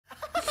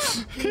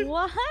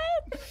What?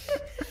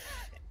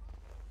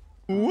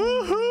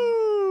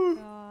 Woohoo!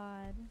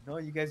 God. No,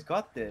 you guys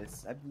got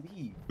this. I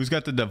believe. Who's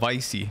got the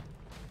devicey?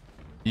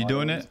 You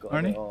doing it,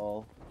 Arnie?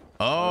 Oh,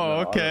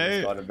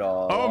 okay.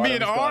 Oh, me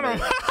and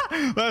Autumn.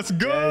 Let's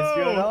go. Yes,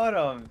 you and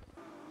Autumn.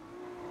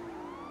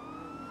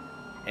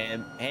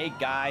 And hey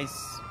guys,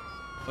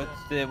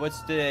 what's the event?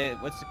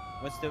 What's going on?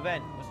 What's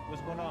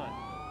going on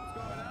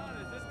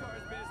is this car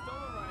is being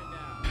stolen right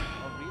now.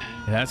 Oh really?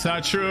 That's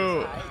not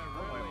true.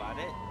 Don't worry about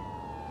it.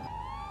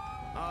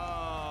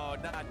 Oh,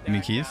 not that Any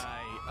keys?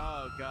 guy.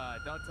 Oh god,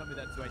 don't tell me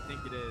that's who I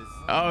think it is.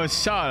 Oh,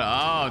 shut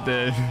up,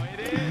 dude. Oh, it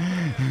is.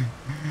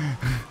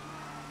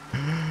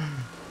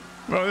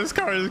 Bro, this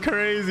car is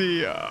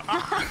crazy.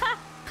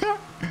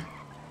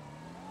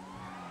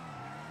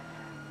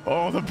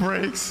 Oh, the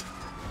brakes.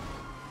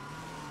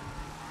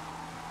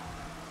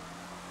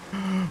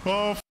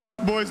 Oh,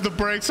 boys, the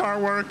brakes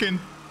aren't working.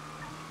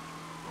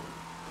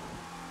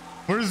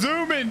 We're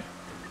zooming.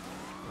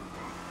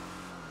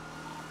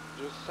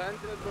 Just send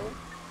it, bro.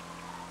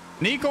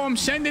 Nico, I'm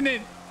sending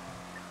it.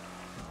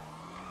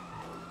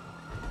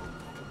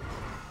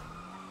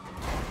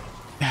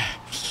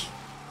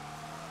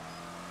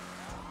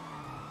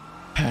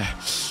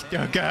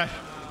 Oh, God.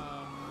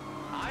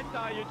 I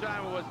thought your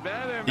driver was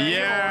better, man.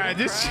 Yeah,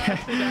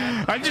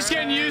 I'm just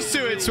getting used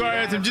to it,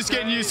 Suarez. I'm just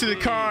getting used to the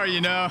car, you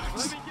know.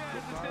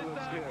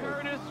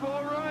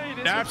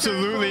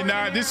 Absolutely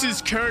not. This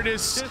is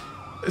Curtis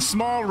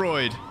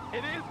Smallroyd.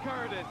 It is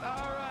Curtis. All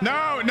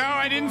right. No,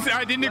 I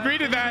didn't agree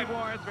to that.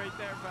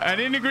 I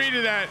didn't agree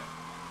to that.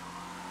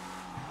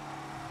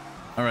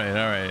 All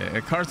right.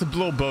 The car's a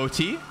little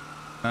boaty.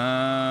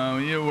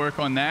 We need to work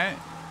on that.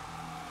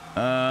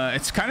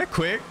 It's kind of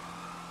quick.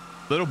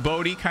 Little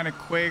boaty, kind of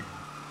quick.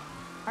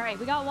 All right,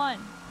 we got one.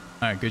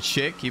 All right, good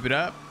shit. Keep it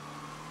up.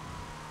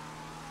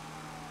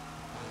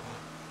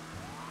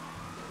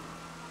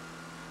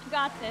 You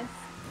got this.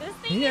 This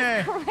thing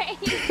is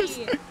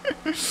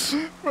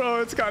crazy.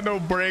 Bro, it's got no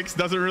brakes.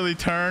 Doesn't really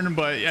turn,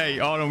 but hey,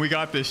 Autumn, we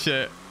got this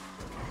shit.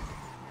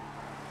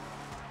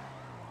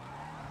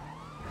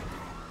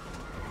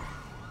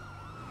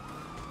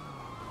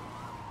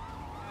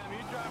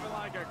 You're driving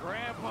like a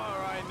grandpa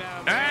right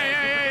now, man.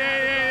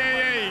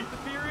 Hey.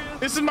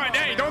 This is my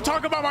day. Don't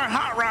talk about my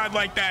hot rod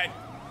like that.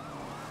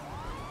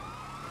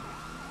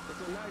 It's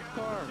a nice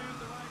car.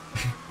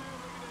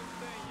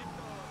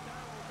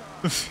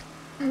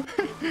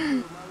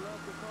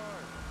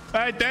 All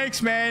right,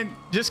 thanks, man.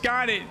 Just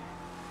got it.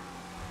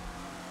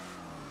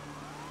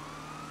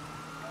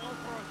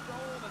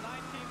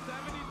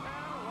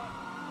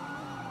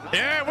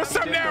 Yeah, what's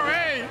up now?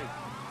 Hey.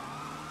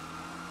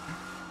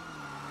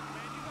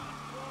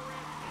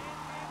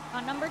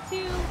 On number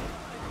 2.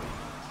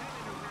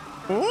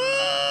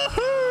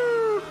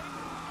 Woohoo!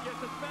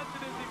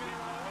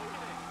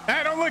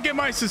 Hey, don't look at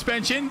my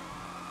suspension.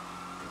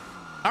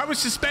 I was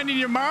suspending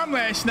your mom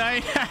last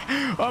night.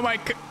 Oh my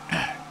god.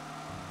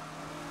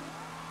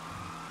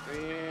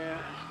 Yeah.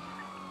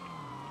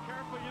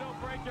 Careful you don't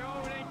break your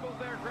own ankles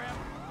there, Grandpa.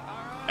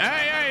 All right.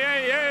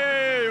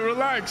 Hey,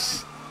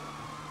 relax.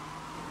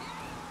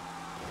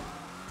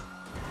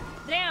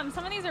 Damn,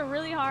 some of these are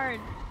really hard.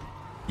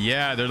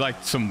 Yeah, they're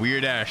like some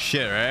weird ass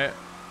shit, right?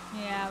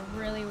 Yeah,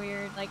 really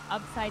weird. Like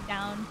upside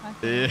down.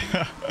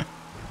 Yeah.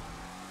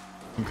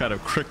 Some kind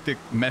of cryptic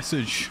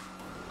message.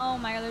 Oh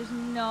my god, there's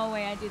no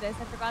way I do this.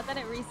 I forgot that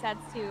it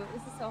resets too.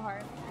 This is so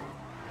hard.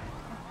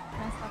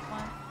 Messed up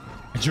one.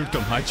 I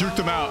jerked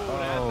him out.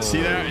 Oh,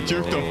 see that? I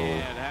jerked him.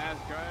 Man, that's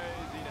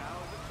crazy. That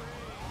was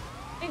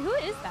a Hey, who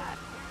is that?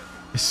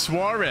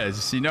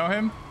 Suarez. You know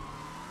him?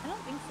 I don't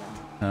think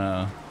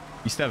so.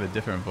 He used to have a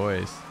different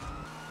voice.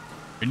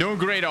 You're doing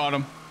great,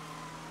 Autumn.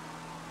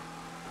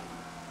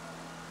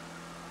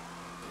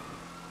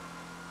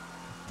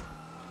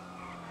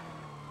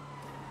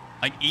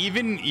 Like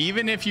even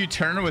if you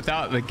turn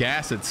without the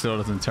gas, it still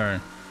doesn't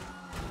turn.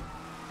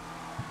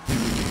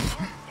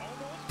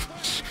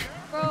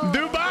 Bro.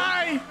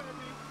 Dubai!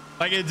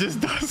 Like it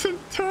just doesn't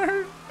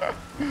turn.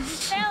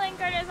 Failing,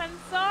 Curtis, I'm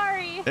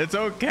sorry. It's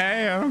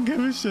okay. I don't give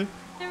a shit.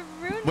 The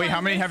rude Wait, how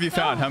ones many are have you so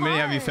found? How many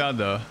have you hard. found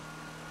though?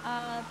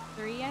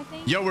 3, I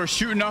think. Yo, we're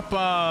shooting up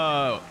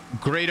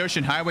Great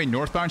Ocean Highway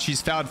northbound.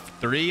 She's found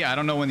 3. I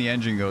don't know when the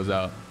engine goes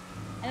out.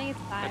 I think it's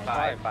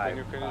 5. When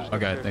you finish the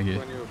Okay, fifth, thank you.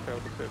 When you fail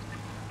the fifth.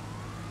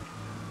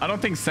 I don't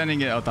think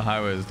sending it out the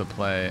highway is the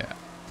play.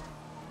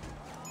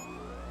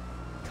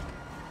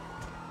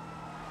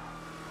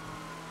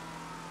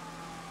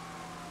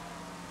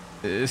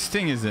 This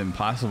thing is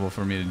impossible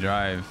for me to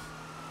drive.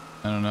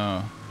 I don't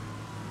know.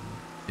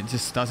 It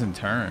just doesn't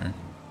turn.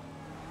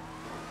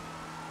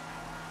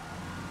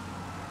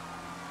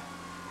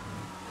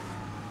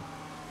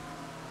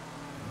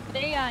 Are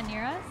they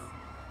near us?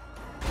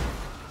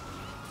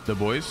 The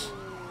boys?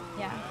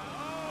 Yeah.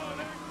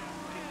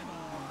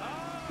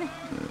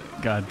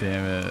 God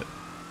damn it.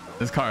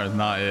 This car is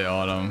not it,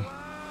 Autumn.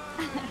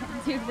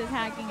 Dude, this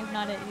hacking is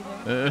not it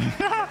either.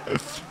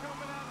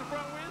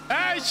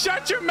 Hey,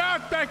 shut your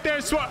mouth back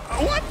there,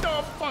 What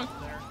the fuck?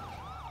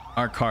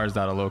 Our car's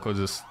not a local,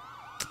 just...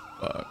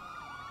 Fuck.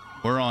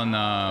 We're on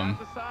That's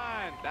the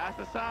sign. That's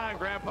the sign,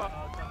 Grandpa.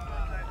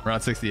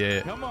 Route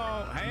 68. Come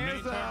on,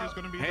 hands up.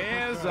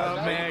 Hands up,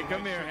 man.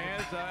 Come here,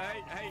 hands up.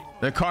 Hey, hey.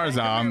 The car's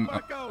out.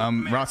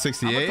 I'm Route I'm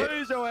 68. gonna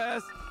cruise your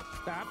ass.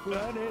 Stop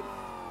running.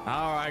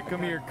 All right,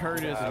 come here,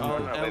 Curtis.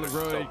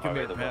 Elroy, come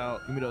here, pal.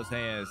 Give me those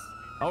hands.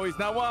 Oh, he's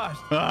not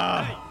washed.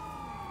 Hey,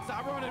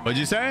 stop running. What'd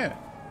you say?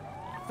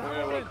 Stop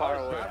running.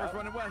 Driver's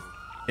running west.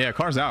 Yeah,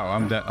 car's out.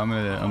 I'm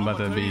about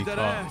to be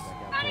caught.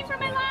 Running for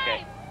my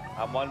life.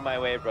 I'm on my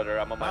way, brother.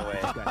 I'm on my way.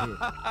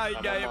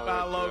 You got hit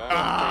by a loco.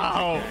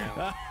 Ow!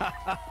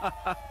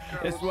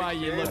 That's why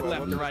you look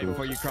left and right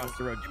before you cross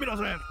the road. Give me those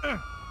hands. Where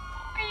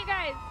are you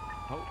guys?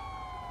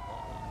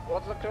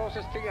 What's the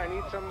closest thing? I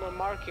need some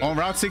marking. On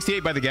Route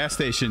 68 by the gas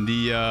station,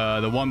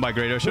 the one by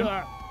Great Ocean.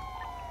 Okay.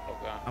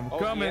 I'm Oh,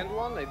 coming. the end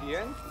one at the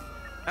end?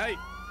 Hey,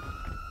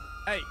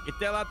 get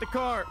the hell out the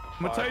car.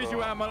 I'm gonna tell you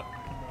where I'm on.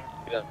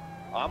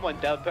 I'm on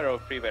Del Perro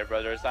Freeway,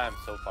 brothers. I'm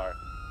so far.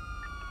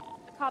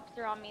 The cops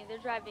are on me. They're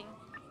driving.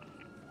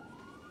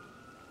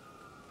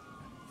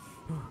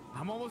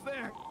 I'm almost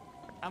there.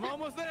 I'm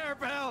almost there,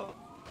 pal.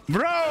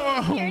 Bro,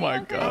 oh Here, my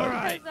go, god. All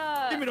right.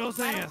 There's, Give me those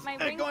hands. My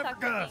Hey, ring going stuck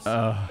for with me. Gus.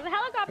 There's a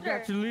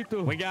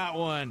helicopter. We got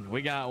one.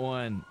 We got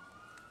one.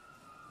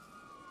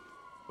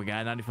 We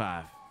got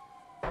 95.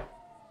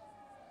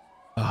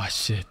 Oh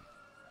shit.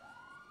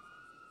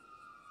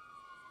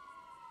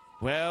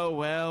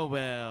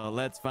 Well,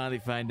 let's finally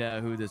find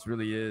out who this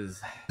really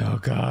is. Oh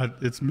god,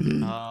 it's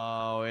me.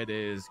 Oh, it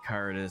is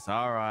Curtis.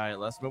 All right,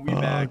 let's move you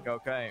back.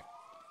 Okay.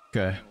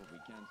 Okay.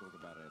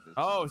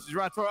 Oh, she's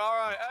right for. All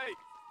right, hey.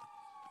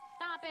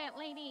 Stop it,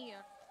 lady.